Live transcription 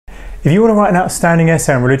If you want to write an outstanding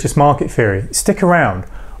essay on religious market theory, stick around.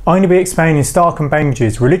 I'm going to be explaining Stark and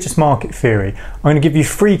Bainbridge's religious market theory. I'm going to give you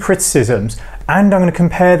 3 criticisms, and I'm going to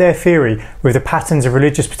compare their theory with the patterns of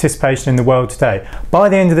religious participation in the world today. By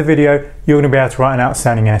the end of the video, you're going to be able to write an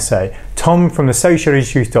outstanding essay. Tom from the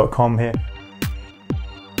sociology.com here.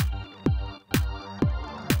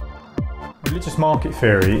 Religious market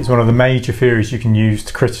theory is one of the major theories you can use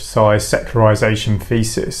to criticise secularisation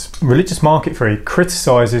thesis. Religious market theory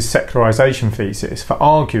criticises secularisation thesis for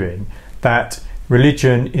arguing that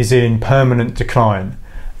religion is in permanent decline,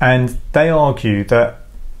 and they argue that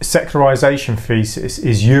secularisation thesis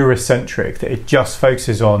is Eurocentric, that it just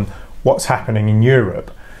focuses on what's happening in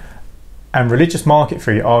Europe. And religious market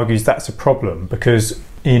theory argues that's a problem because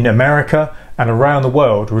in America and around the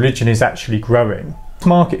world religion is actually growing.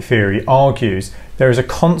 Market theory argues there is a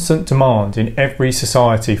constant demand in every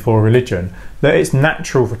society for religion, that it's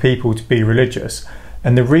natural for people to be religious,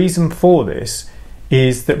 and the reason for this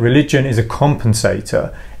is that religion is a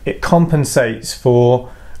compensator. It compensates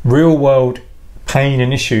for real world pain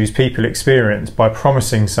and issues people experience by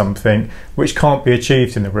promising something which can't be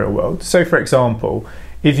achieved in the real world. So for example,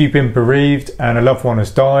 if you've been bereaved and a loved one has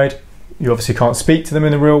died, you obviously can't speak to them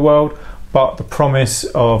in the real world, but the promise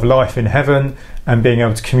of life in heaven and being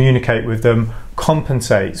able to communicate with them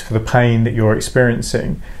compensates for the pain that you're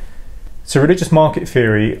experiencing. So religious market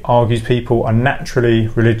theory argues people are naturally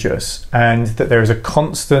religious and that there is a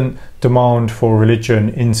constant demand for religion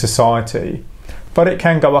in society, but it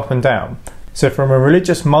can go up and down. So from a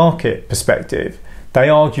religious market perspective, they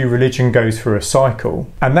argue religion goes through a cycle,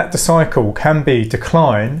 and that the cycle can be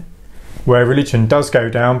decline, where religion does go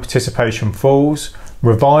down, participation falls,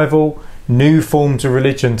 revival, new forms of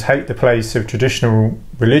religion take the place of traditional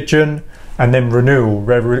religion, and then renewal,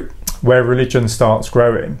 where religion starts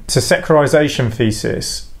growing. So secularisation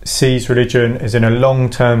thesis sees religion as in a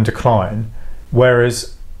long-term decline,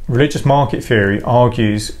 whereas religious market theory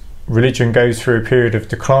argues religion goes through a period of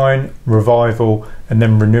decline, revival, and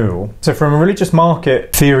then renewal. So from a religious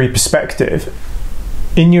market theory perspective,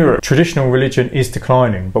 in Europe, traditional religion is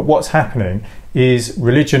declining, but what's happening is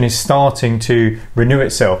religion is starting to renew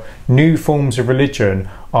itself. New forms of religion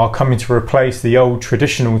are coming to replace the old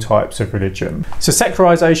traditional types of religion. So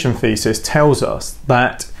secularisation thesis tells us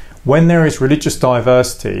that when there is religious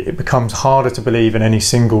diversity, it becomes harder to believe in any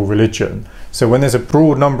single religion. So when there's a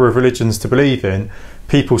broad number of religions to believe in,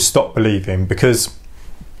 people stop believing because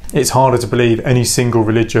it's harder to believe any single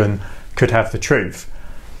religion could have the truth.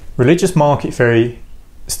 Religious market theory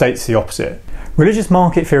states the opposite. Religious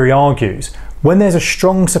market theory argues when there's a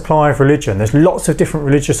strong supply of religion, there's lots of different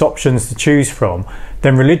religious options to choose from,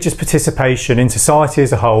 then religious participation in society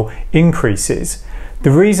as a whole increases.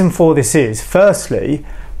 The reason for this is, firstly,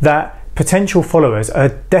 that potential followers are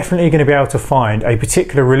definitely going to be able to find a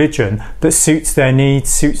particular religion that suits their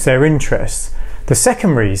needs, suits their interests. The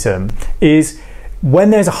second reason is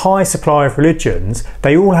when there's a high supply of religions,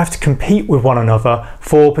 they all have to compete with one another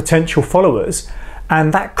for potential followers.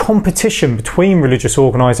 And that competition between religious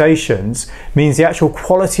organisations means the actual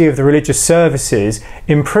quality of the religious services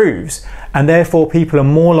improves, and therefore people are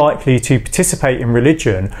more likely to participate in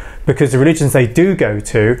religion because the religions they do go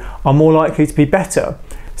to are more likely to be better.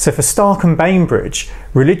 So for Stark and Bainbridge,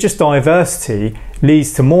 religious diversity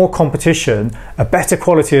leads to more competition, a better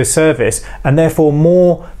quality of service, and therefore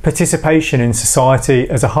more participation in society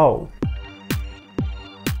as a whole.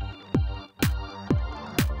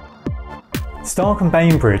 Stark and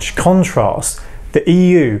Bainbridge contrast the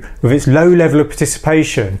EU with its low level of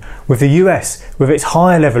participation with the US with its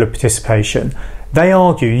higher level of participation. They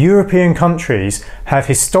argue European countries have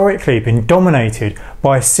historically been dominated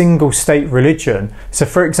by a single state religion. So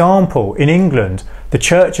for example, in England, the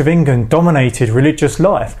Church of England dominated religious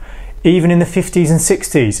life. Even in the 50s and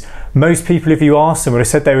 60s, most people, if you asked them, would have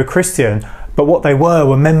said they were Christian, but what they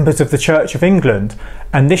were members of the Church of England.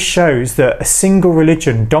 And this shows that a single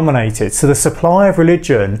religion dominated. So the supply of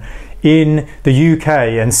religion in the UK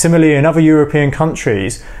and similarly in other European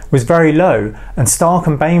countries was very low. And Stark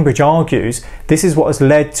and Bainbridge argues this is what has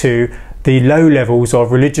led to the low levels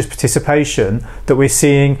of religious participation that we're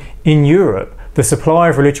seeing in Europe. The supply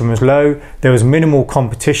of religion was low, there was minimal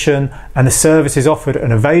competition, and the services offered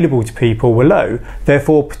and available to people were low,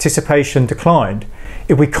 therefore participation declined.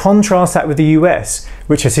 If we contrast that with the US,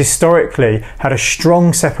 which has historically had a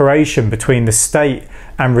strong separation between the state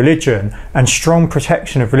and religion and strong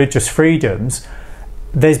protection of religious freedoms,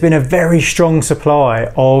 there's been a very strong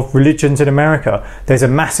supply of religions in America. There's a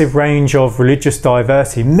massive range of religious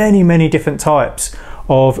diversity, many different types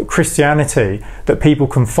of Christianity that people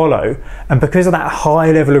can follow, and because of that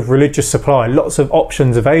high level of religious supply, lots of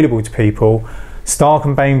options available to people, Stark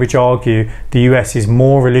and Bainbridge argue the US is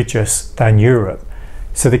more religious than Europe.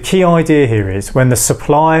 So the key idea here is when the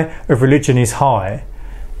supply of religion is high,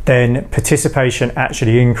 then participation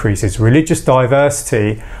actually increases. Religious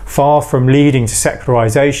diversity, far from leading to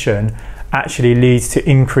secularisation, actually leads to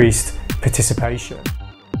increased participation.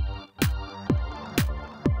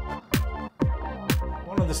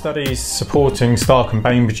 One of the studies supporting Stark and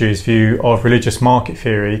Bainbridge's view of religious market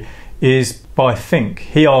theory is by Fink.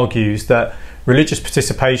 He argues that religious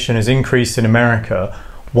participation has increased in America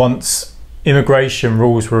once immigration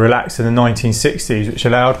rules were relaxed in the 1960s, which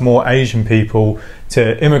allowed more Asian people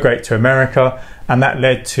to immigrate to America, and that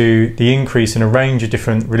led to the increase in a range of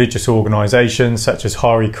different religious organisations such as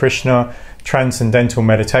Hare Krishna, Transcendental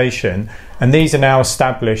Meditation, and these are now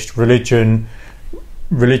established religions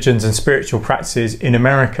and spiritual practices in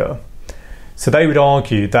America. So they would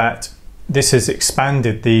argue that this has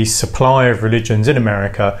expanded the supply of religions in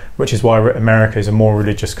America, which is why America is a more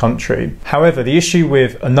religious country. However, the issue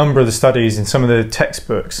with a number of the studies in some of the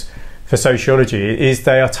textbooks for sociology is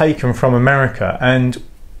they are taken from America, and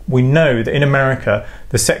we know that in America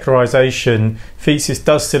the secularisation thesis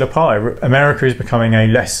does still apply. America is becoming a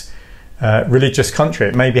less religious country.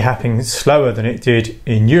 It may be happening slower than it did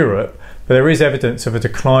in Europe, but there is evidence of a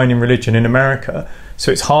decline in religion in America.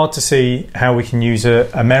 So it's hard to see how we can use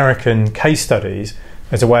American case studies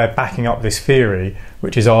as a way of backing up this theory,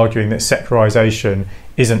 which is arguing that secularisation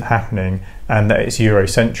isn't happening and that it's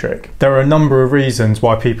Eurocentric. There are a number of reasons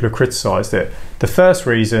why people have criticised it. The first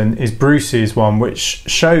reason is Bruce's one, which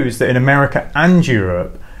shows that in America and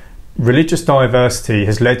Europe, religious diversity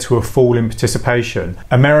has led to a fall in participation.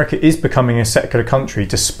 America is becoming a secular country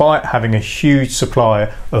despite having a huge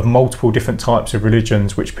supply of multiple different types of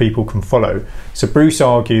religions which people can follow. So Bruce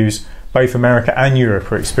argues both America and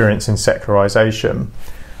Europe are experiencing secularisation.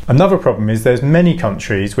 Another problem is there's many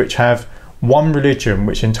countries which have one religion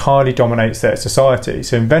which entirely dominates their society.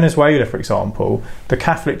 So in Venezuela, for example, the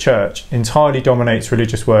Catholic Church entirely dominates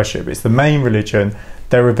religious worship. It's the main religion.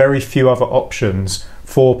 There are very few other options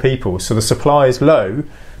for people, so the supply is low.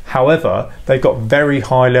 However, they've got very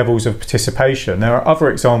high levels of participation. There are other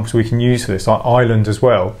examples we can use for this, like Ireland as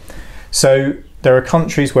well. So there are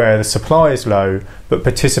countries where the supply is low but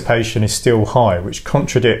participation is still high, which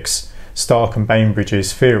contradicts Stark and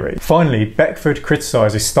Bainbridge's theory. Finally, Beckford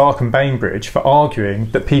criticises Stark and Bainbridge for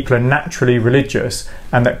arguing that people are naturally religious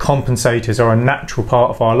and that compensators are a natural part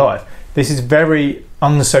of our life. This is very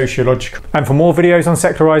unsociological. And for more videos on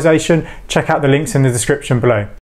secularisation, check out the links in the description below.